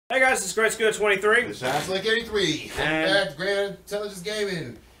Hey guys, it's Great Skill 23. The Shots Like 83. And That Grand Intelligence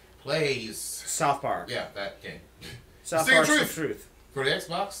Gaming plays. South Park. Yeah, that game. South Stick of Park's Truth. The Truth. For the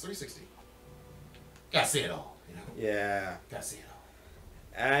Xbox 360. Gotta see it all, you know. Yeah. Gotta see it all.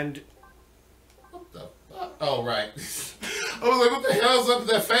 And What the fuck? Oh, right. I was like, what the hell's up with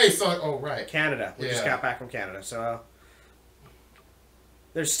that face? So, oh, right. Canada. We just Yeah. got back from Canada, so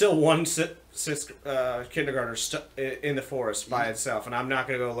there's still one kindergartner in the forest by itself, and I'm not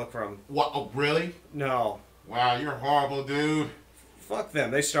gonna go look for him. What? Oh, really? No. Wow, you're horrible, dude. Fuck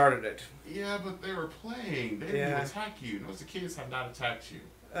them. They started it. Yeah, but they were playing. They didn't Yeah. attack you. Those the kids have not attacked you.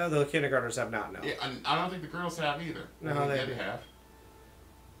 The kindergartners have not, no. Yeah, I don't think the girls have either. No, Well, they yeah, didn't. have.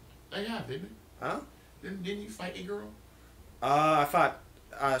 They have, didn't they? Huh? Didn't you fight a girl? I fought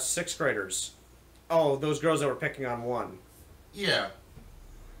 6th graders. Oh, those girls that were picking on one. Yeah.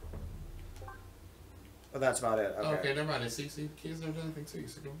 But that's about it. Okay, never mind. See, kids never done anything to you,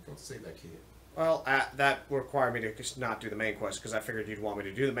 so go save that kid. Well, that required me to just not do the main quest, because I figured you'd want me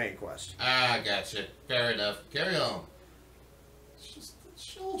to do the main quest. Ah, gotcha. Fair enough. Carry on. It's just the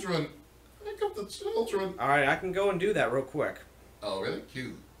children. Pick up the children. Alright, I can go and do that real quick. Oh, really?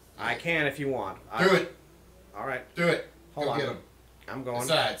 Cute. I can if you want. Do it. Alright. Do it. Hold Go on. get them. I'm going.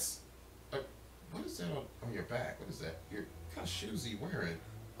 Besides, what is that on your back? What is that? What kind of shoes are you wearing?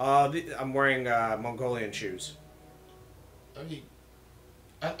 I'm wearing Mongolian shoes. I mean,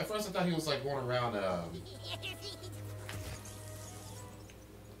 at first I thought he was like going around.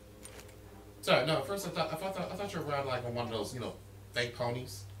 Sorry, no. At first I thought you were around like on one of those, fake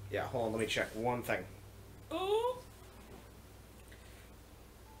ponies. Yeah, hold on, let me check one thing.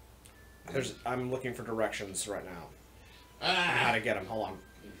 I'm looking for directions right now. How to get them. Hold on.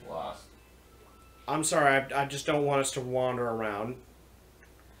 He's lost. I'm sorry, I just don't want us to wander around.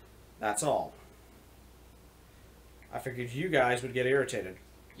 That's all. I figured you guys would get irritated.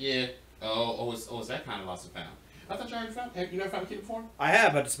 Yeah. Oh, is that kind of lost and found? I thought you already found. Have you never found a kid before? I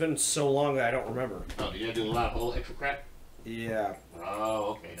have, but it's been so long that I don't remember. Oh, you do a lot of old extra crap. Yeah.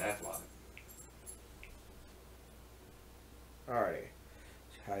 Oh, okay, that's why. Alrighty.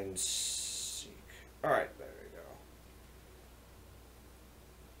 Hide and seek. Alright, there we go.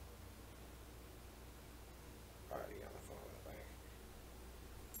 Alrighty, on the phone with the bank.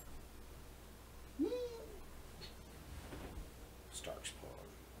 Stark's Pawn.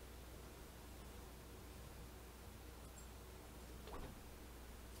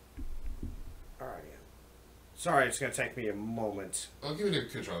 Alrighty. Sorry, it's gonna take me a moment. Oh, give me the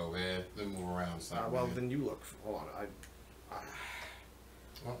control, man. Then move around. Well, then you look. Hold on.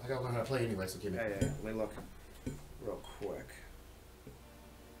 Well, I gotta learn how to play anyway, so give me. Yeah, let me look real quick.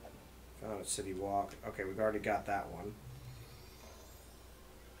 Found a City Walk. Okay, we've already got that one.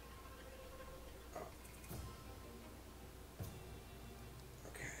 Oh.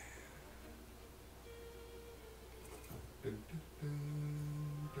 Okay.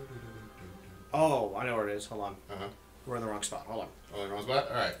 Oh, I know where it is. Hold on. Uh-huh. We're in the wrong spot. Hold on. Oh, the wrong spot?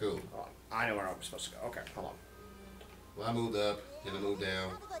 Alright, cool. Hold on. I know where I'm supposed to go. Okay, hold on. Well, I moved up, then I moved down.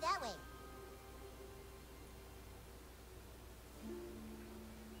 We'll go that way.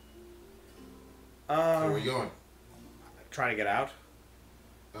 So where you going? Trying to get out.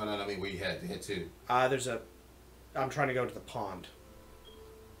 Oh, no, I mean, where you had to head to. I'm trying to go to the pond.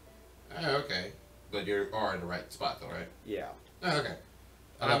 Oh, okay. But you are in the right spot, though, right? Yeah. Oh, okay.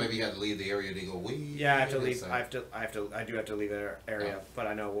 I thought maybe you had to leave the area to go way. Yeah, I have to leave. inside. I do have to leave the area, but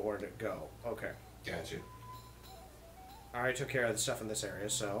I know where to go. Okay. Gotcha. I already took care of the stuff in this area,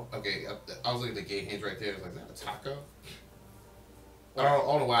 so. Okay, I was looking at the gate hinge right there. I was like, is that a taco? I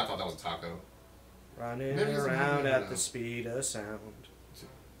don't know why I thought that was a taco. Running Maybe it's a around movie, at no. the speed of sound.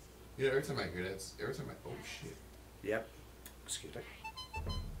 Yeah, every time I hear that, oh shit. Yep. Excuse me.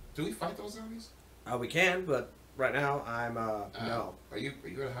 Do we fight those zombies? We can, but right now I'm no. Are you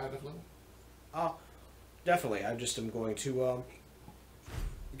at a high enough level? Definitely. I just am going to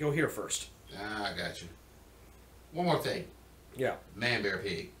go here first. Ah, I got you. One more thing. Yeah. Man, bear,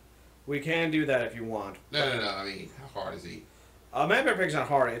 pig. We can do that if you want. No. I mean, how hard is he? Man Bear Pig's not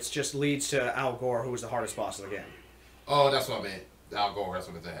hard. It just leads to Al Gore, who was the hardest boss of the game. Oh, that's what I meant. Al Gore. That's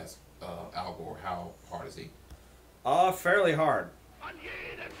what it has. Al Gore. How hard is he? Fairly hard.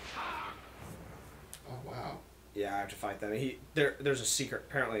 Oh wow. Yeah, I have to fight them. There's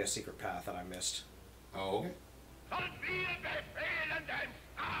apparently a secret path that I missed. Oh, okay.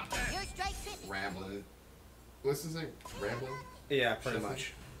 Your strike tripping. Rambling. What's his name? Rambling? Yeah, pretty Shuffling?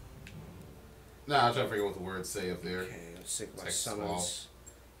 much. Nah, I'm trying to figure out what the words say up there. Okay, let's sync my Like summons.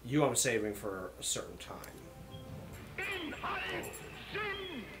 You I'm saving for a certain time.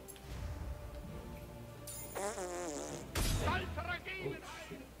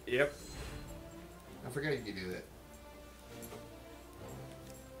 Yep. I forgot you could do that.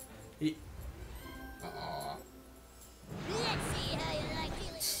 He, Aw. Let's see how you like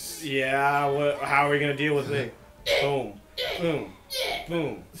feeling. yeah, how are we going to deal with me? Boom. Boom.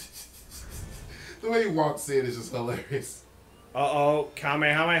 Boom. The way he walks in is just hilarious. Uh-oh.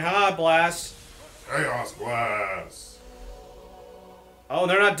 Kamehameha blast. Chaos Blast. Oh,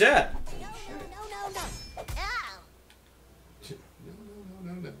 they're not dead. No, no, no, no, no. Ow.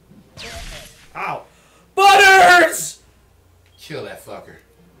 No. Ow. Butters! Kill that fucker.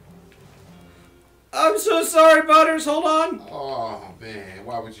 I'm so sorry, Butters. Hold on. Oh, man.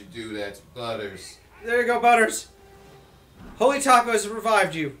 Why would you do that to Butters? There you go, Butters. Holy Taco has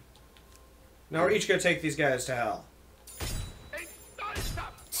revived you. Now we're each going to take these guys to hell.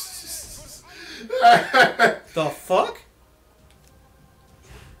 The fuck?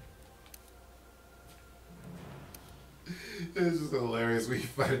 It's just hilarious when you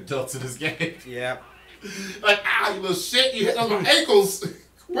fight adults in this game. Yep. Like, ah, you little shit, you hit on my ankles.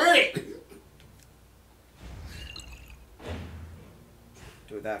 Quit.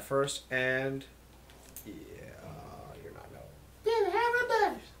 Do that first, and... Yeah, you're not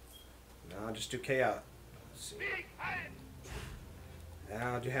going. No, just do chaos. Let's see.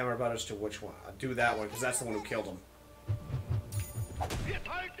 Now do hammer butters to which one? I'll do that one, because that's the one who killed him.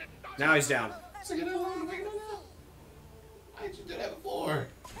 Now he's down. So you know what? Why did you do that before?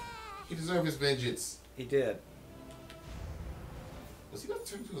 He deserved his vengeance. He did. Was he going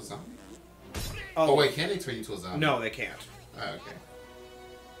to turn into a zombie? Oh, Oh, wait, can they turn you into a zombie? no, they can't. Oh, okay.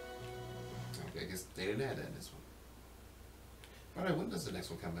 Okay, I guess they didn't add that in this one. Alright, when does the next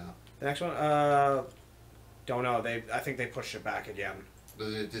one come out? The next one, don't know. I think they pushed it back again.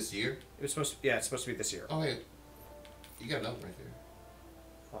 Was it this year? It was supposed to, yeah, it's supposed to be this year. Oh, wait. You got another right there.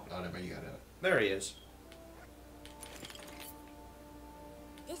 Oh. Oh, never mind, you got it. There he is.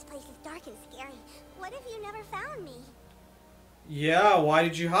 This place is dark and scary. What if you never found me? Yeah, why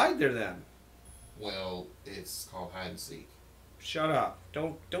did you hide there then? Well, it's called hide and seek. Shut up.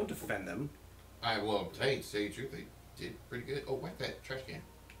 Don't defend them. Well, hey, to tell you the truth, they did pretty good. Oh, wipe that trash can.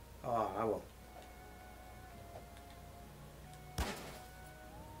 Oh, I will.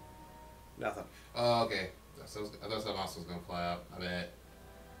 Nothing. Oh, okay. I thought something else was gonna fly out. I bet.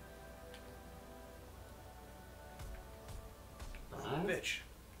 Bitch.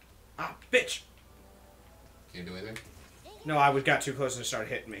 Ah, bitch! Can't do anything? No, I got too close and it started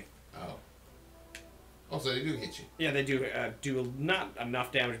hitting me. Oh. Oh, so they do hit you. Yeah, they do not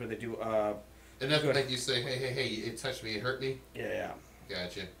enough damage, but they do, Enough Good. like you say, hey, it touched me, it hurt me? yeah.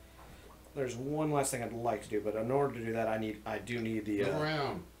 Gotcha. There's one last thing I'd like to do, but in order to do that, I do need the, Move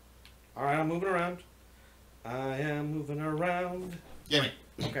around. Alright, I'm moving around. I am moving around. Gimme.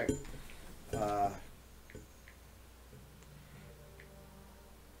 Okay. Alright.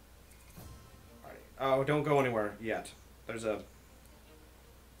 Oh, don't go anywhere yet. There's a...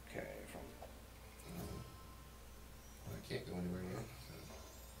 Okay, from... I can't go anywhere yet.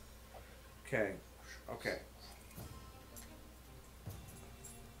 So. Okay. Okay.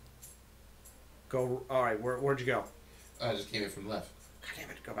 Go... Alright, where'd you go? I just came in from the left. God damn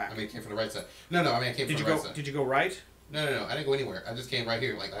it, go back. I mean, I came from the right side. No, I came Did from you the right go? side. Did you go right? No, I didn't go anywhere. I just came right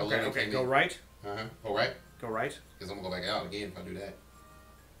here. Like, I Okay, literally okay, came go in. right. Uh-huh. Go right? Go right. Because I'm going to go back out again if I do that.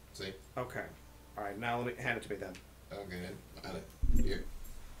 See? Okay. Alright, now let me hand it to me then. Okay, then. Got it. Here.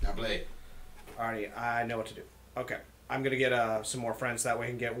 Now play. Alrighty, I know what to do. Okay. I'm gonna get some more friends, that way I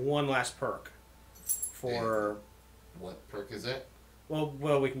can get one last perk. For... What perk is that? Well,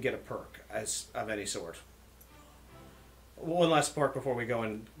 we can get a perk of any sort. One last perk before we go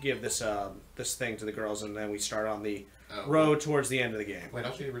and give this this thing to the girls, and then we start on the road towards the end of the game. Wait,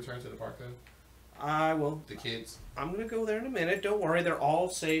 don't you need to return to the park, though? I will. The kids? I'm gonna go there in a minute. Don't worry, they're all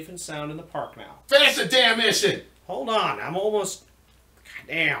safe and sound in the park now. Finish the damn mission! Hold on, I'm almost... God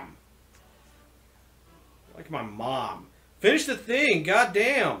damn. Like my mom. Finish the thing, god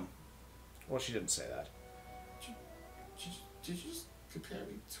damn. Well, she didn't say that. Did you just compare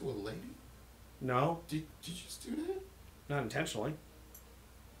me to a lady? No, Did you just do that? not intentionally.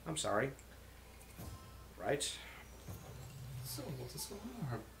 I'm sorry. Right? So, what's going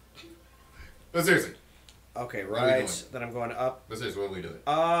on? But seriously. Okay, What are we right. doing? Then I'm going up. But seriously, what are we doing?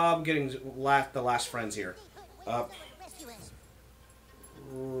 I'm getting the last friends here. Up. Rescue us.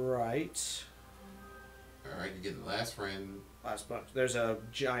 Right. Alright, you get the last friend. Last bunch. There's a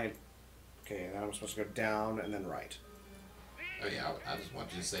giant... Okay, now I'm supposed to go down and then right. Oh yeah, I just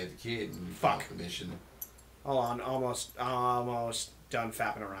want you to save the kid and you Fuck. finish the mission. Hold on, almost done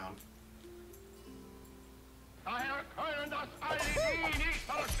fapping around.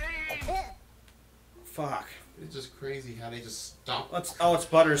 Fuck. It's just crazy how they just stop. It's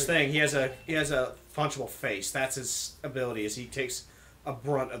Butter's thing. He has a punchable face. That's his ability. Is he takes a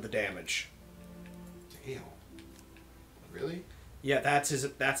brunt of the damage. Damn. Really? Yeah, that's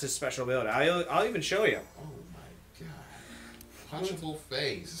his special ability. I'll even show you. Oh my god. Punchable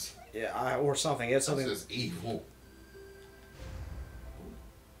face. Yeah, or something. It's something. That's just evil.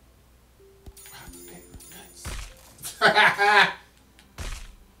 Nice.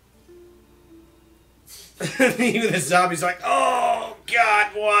 Even the zombie's like, oh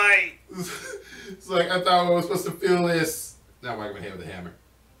god, why? It's like, I thought I was supposed to feel this. Now whack my head with a hammer.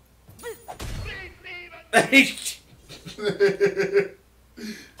 You're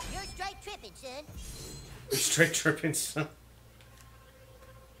straight tripping, son. Straight tripping, son.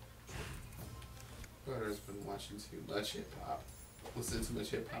 Butter's been watching too much hip hop. Listening to too much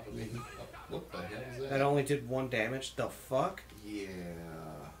hip hop. I mean, what the hell is that? That only did 1 damage? The fuck? Yeah.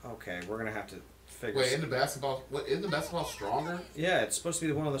 Okay, we're gonna have to figure. Wait, isn't the basketball stronger? Yeah, it's supposed to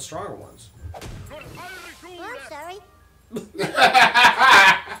be one of the stronger ones. Oh, I'm sorry.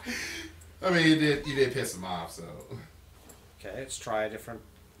 I mean, you did piss him off, so. Okay, let's try the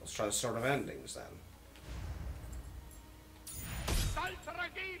sort of endings then.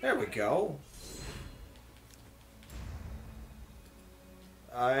 There we go.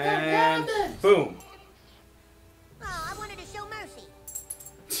 And boom. Oh, I wanted to show mercy.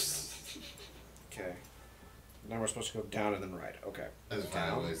 Okay. Now we're supposed to go down and then right. Okay. That's what I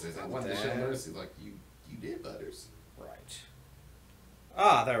always says. I wanted to show mercy like you did, Butters. Right.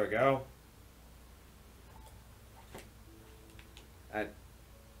 Ah, there we go.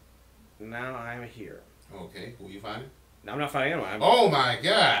 Now I'm here. Okay, who you finding? No, I'm not fighting anyone. Oh my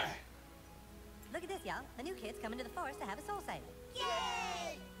god! Look at this, y'all. A new kid's coming to the forest to have a soul saving.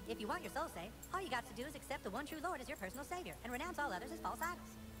 Yay! If you want your soul saved, all you got to do is accept the one true Lord as your personal savior and renounce all others as false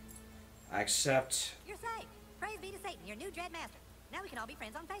idols. I accept. You're saved. Praise be to Satan, your new dread master. Now we can all be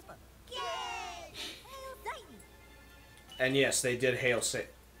friends on Facebook. Yay! Hail Satan! And yes, they did hail Satan.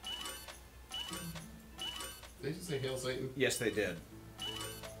 Did you say hail Satan? Yes, they did.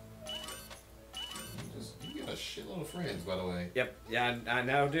 You got a shitload of friends, by the way. Yep. Yeah, I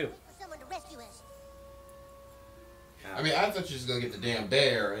now do. For someone to rescue us. I mean, I thought you was gonna get the damn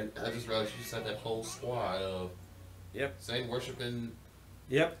bear, and I just realized you just had that whole squad of Yep. Satan worshiping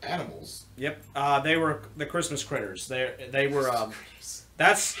Yep. animals. Yep. They were the Christmas critters. They were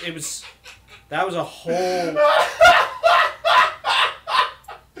that was a whole.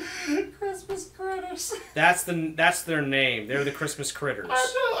 Christmas critters. That's their name. They're the Christmas critters. I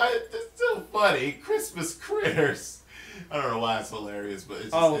know. It's so funny. Christmas critters. I don't know why it's hilarious, but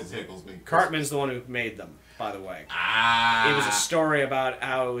it tickles me. Cartman's the one who made them, by the way. Ah. It was a story about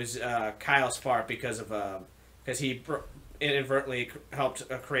how it was Kyle's fault because he inadvertently helped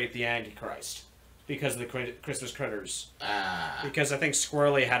create the Antichrist because of the Christmas critters. Ah. Because I think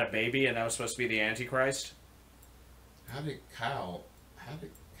Squirrely had a baby and that was supposed to be the Antichrist. How did Kyle?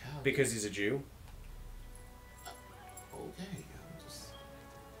 Because he's a Jew. Okay, I'm just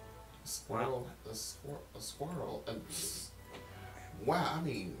a squirrel. A squirrel. Wow, I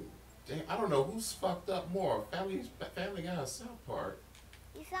mean, damn, I don't know who's fucked up more. Family Guy or South Park.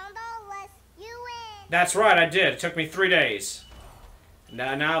 You found all of us. You win. That's right, I did. It took me 3 days.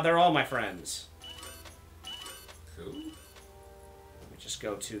 Now they're all my friends. Cool. Let me just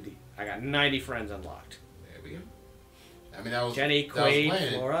go to I got 90 friends unlocked. There we go. I mean, that was Jenny, that was Quaid,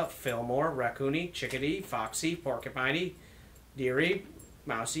 planned. Flora, Fillmore, Raccoony, Chickadee, Foxy, Porcupiney, Deary,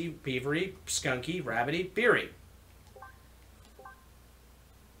 Mousy, Beavery, Skunky, Rabbity, Beery.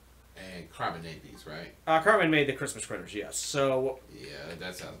 And Carmen named these, right? Cartman made the Christmas critters, yes. So Yeah,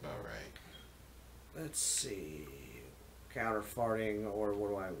 that sounds about right. let's see. Counter farting, or what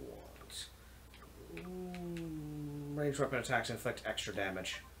do I want? Range weapon attacks inflict extra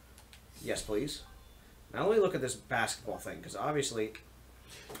damage. Yes, please. Now let me look at this basketball thing, because obviously.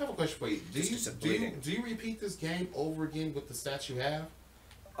 I have a question for you. Do you repeat this game over again with the stats you have?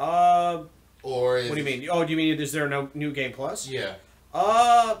 Or is, what do you mean? Oh, do you mean is there no new game plus? Yeah.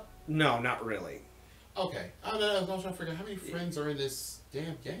 No, not really. Okay. I was trying to figure out how many friends are in this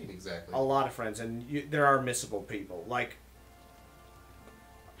damn game exactly. A lot of friends, and there are missable people. Like,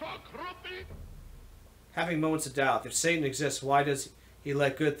 having moments of doubt. If Satan exists, why does he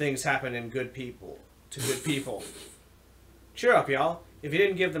let good things happen to good people? Cheer up, y'all. If he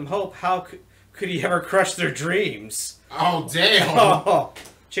didn't give them hope, how could he ever crush their dreams? Oh, damn! Oh,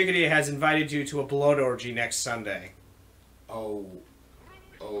 Chickadee has invited you to a blood orgy next Sunday. Oh,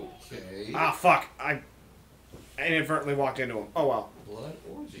 okay. Ah, fuck. I inadvertently walked into him. Oh, well. Blood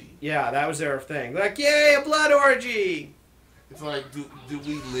orgy? Yeah, that was their thing. Like, yay, a blood orgy! It's like, do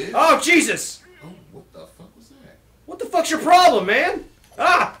we live? Oh, Jesus! Oh, what the fuck was What the fuck's your problem, man?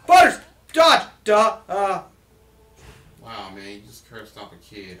 Ah! Butters! Dodge! Duh! Wow, man, you just cursed off a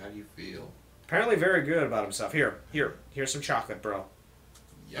kid. How do you feel? Apparently very good about himself. Here's some chocolate, bro.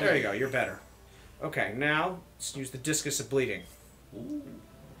 Yummy. There you go, you're better. Okay, now, let's use the Discus of Bleeding. Ooh.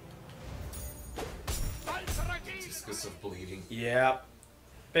 Discus of bleeding. Yeah.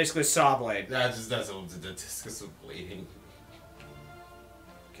 Basically, Saw Blade. That's the discus of bleeding.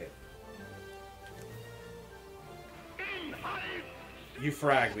 Okay. You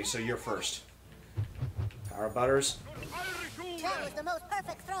fragged me, so you're first. Power Butters. That was the most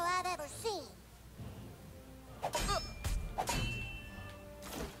perfect throw I've ever seen.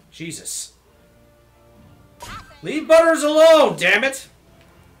 Jesus. Leave Butters alone, damn it!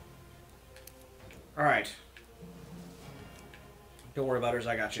 Alright. Don't worry, Butters,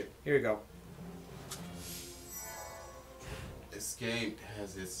 I got you. Here you go. This game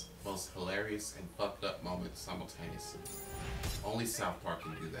has its most hilarious and fucked up moments simultaneously. Only South Park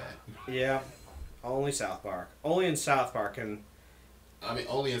can do that. Yeah. Only South Park. Only in South Park can... I mean,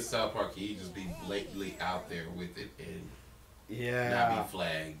 only in South Park can you just be blatantly out there with it and Yeah. not be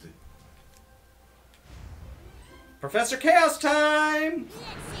flagged. Professor Chaos time!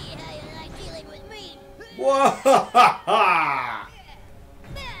 Let's see how you like dealing with me. Whoa!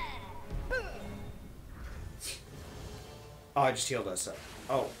 Oh, I just healed us.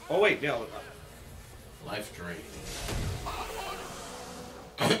 Oh, wait, no. Life drain.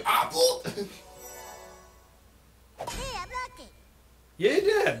 Apple! Hey, I blocked it. Yeah, you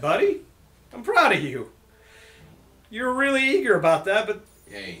did, buddy. I'm proud of you. You're really eager about that, but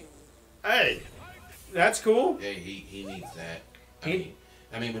Hey, hey, that's cool. hey, he needs that. He-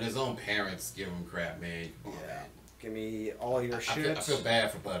 I mean, when his own parents give him crap, man. Come on, Yeah. man. Give me all your I shit. feel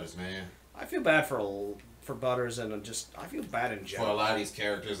bad for Butters, man. I feel bad for Butters and I feel bad in For a general. lot of these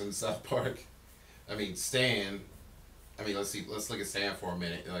characters in South Park. I mean, Stan. I mean, let's look at Stan for a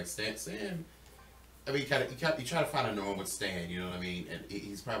minute. Like Stan. I mean, you try to find a norm with Stan. You know what I mean? And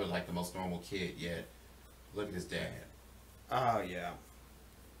he's probably like the most normal kid yet. Look at his dad. Oh yeah.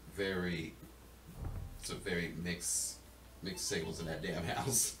 It's a very mixed signals in that damn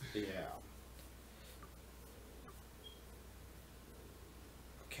house. Yeah.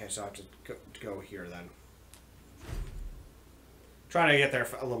 Okay, so I have to go here then. Trying to get there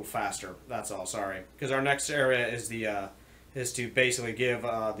a little faster. That's all. Sorry, because our next area is is to basically give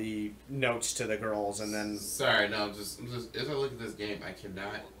the notes to the girls, and then Sorry, no, I'm just as I look at this game, I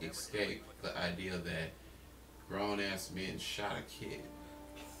cannot escape the idea that grown ass men shot a kid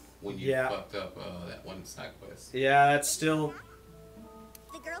when you Yeah. fucked up that one side quest. yeah, that's still.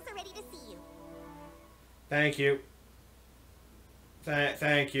 The girls are ready to see you. Thank you.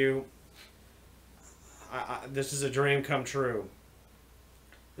 Thank you. This is a dream come true.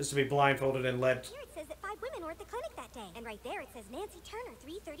 This to be blindfolded and led. Here it says that 5 women were at the clinic that day. And right there it says Nancy Turner,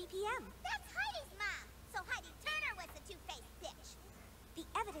 3:30 p.m. That's Heidi's mom. So Heidi Turner was the two-faced bitch. The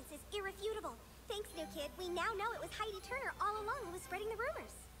evidence is irrefutable. Thanks, new kid. We now know it was Heidi Turner all along who was spreading the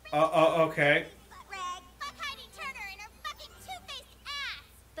rumors. Okay. Butt rag. Fuck Heidi Turner and her fucking two-faced ass.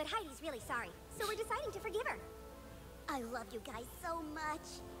 But Heidi's really sorry, so we're deciding to forgive her. I love you guys so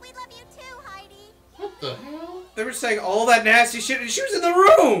much. We love you too, Heidi. What the hell? They were saying all that nasty shit, and she was in the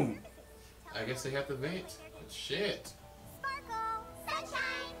room. I guess they have to vent. But shit. Sparkle,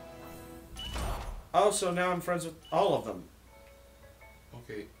 sunshine. Oh, so now I'm friends with all of them.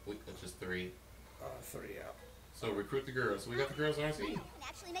 Okay, that's just 3. 3, yeah. So recruit the girls. We got the girls on our team. You can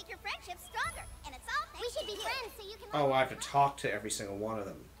actually make your friendship stronger, and it's all thanks to you. We should be friends so you can. Oh, I have to talk to every single one of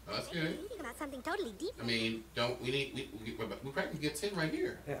them. Oh, that's We're good. meeting about something totally deep. I mean, we practically get 10 right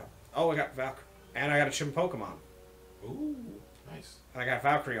here. Yeah. Oh, I got Valkyrie. And I got a Chim Pokemon. Ooh, nice. And I got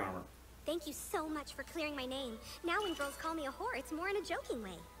Valkyrie armor. Thank you so much for clearing my name. Now when girls call me a whore, it's more in a joking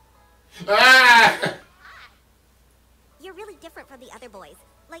way. Ah! You're really different from the other boys.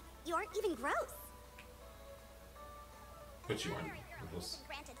 Like, you aren't even gross. But you aren't.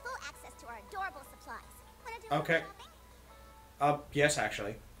 Granted full access to our adorable supplies. Wanna do Okay. shopping? Yes,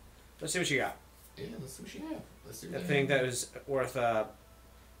 actually. Let's see what you got. Yeah, let's see what you have. Let's see what The you thing have. that is worth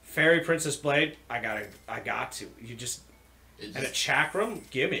Fairy Princess Blade. I got to. You just It and a just, chakram.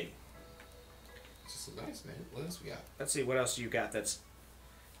 Gimme. just so nice, man. What else we got? Let's see what else you got. That's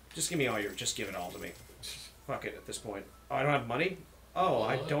just give me all your. Just give it all to me. Fuck it at this point. Oh, I don't have money. Oh,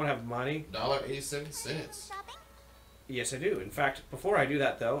 I don't have money. $1.87. Shopping? Yes, I do. In fact, before I do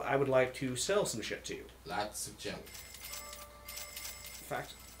that though, I would like to sell some shit to you. Lots of junk. In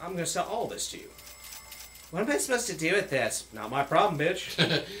fact, I'm gonna sell all this to you. What am I supposed to do with this? Not my problem, bitch.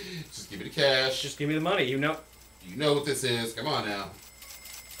 Just give me the cash. Just give me the money. You know. You know what this is. Come on now.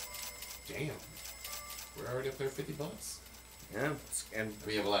 Damn. We're already up there $50. Yeah, and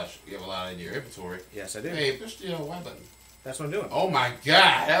We have a lot. You have a lot in your inventory. yes, I do. Hey, push the Y button. That's what I'm doing. Oh my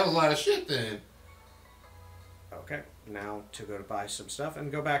God, that was a lot of shit then. Okay, now to go to buy some stuff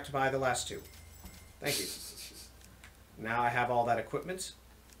and go back to buy the last two. Thank you. Now I have all that equipment.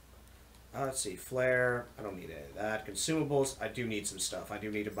 Let's see, flare. I don't need any of that. Consumables. I do need some stuff. I do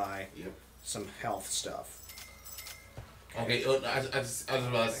need to buy Yep. some health stuff. Okay, I was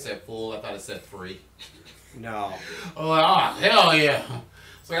about to say full. I thought it said free. No. Oh, hell yeah!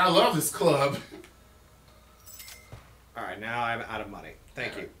 It's like I love this club. All right, now I'm out of money.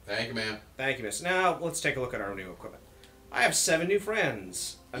 Thank you. Thank you, man. Thank you, miss. Now let's take a look at our new equipment. I have 7 new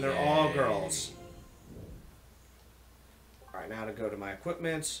friends, and they're all Yay. girls. All right, now to go to my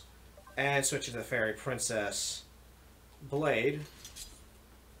equipment and switch to the Fairy Princess Blade.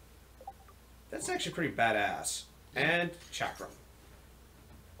 That's actually pretty badass. And Chakram.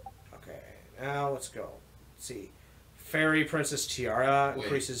 Okay, now let's go. Let's see. Fairy Princess Tiara Wait,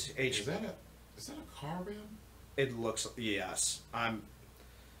 increases Is HP. that a car rim? It looks, yes. I'm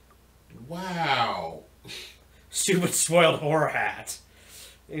Wow. stupid spoiled horror hat.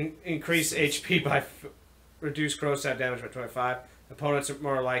 Increase HP by reduce gross stat damage by 25. Opponents are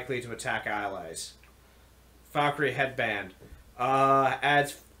more likely to attack allies. Valkyrie headband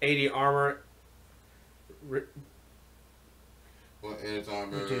adds 80 armor. Well, and it's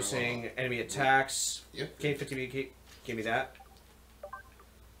armor. Reducing enemy attacks. Yep. Gain 50 BP. Give me that.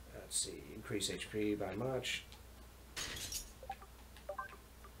 Let's see. Increase HP by much.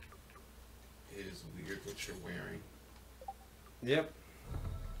 It is weird what you're wearing, Yep.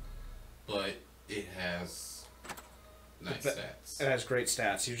 but it has nice But- stats. It has great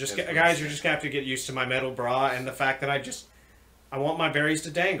stats. You just It has great guys, you're stats. just gonna have to get used to my metal bra and the fact that I want my berries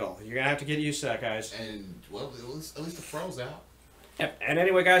to dangle. You're gonna have to get used to that, guys. And well, at least the froze out. Yep. And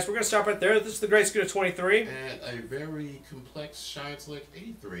anyway, guys, we're gonna stop right there. This is the Great Scooter 23. And a very complex Shine Slick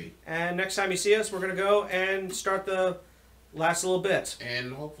 83. And next time you see us, we're gonna go and start the last little bit.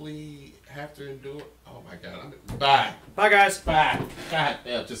 And hopefully have to endure. Oh my God! Bye. Bye, guys. Bye. God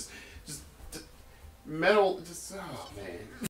damn, just metal. Just oh man.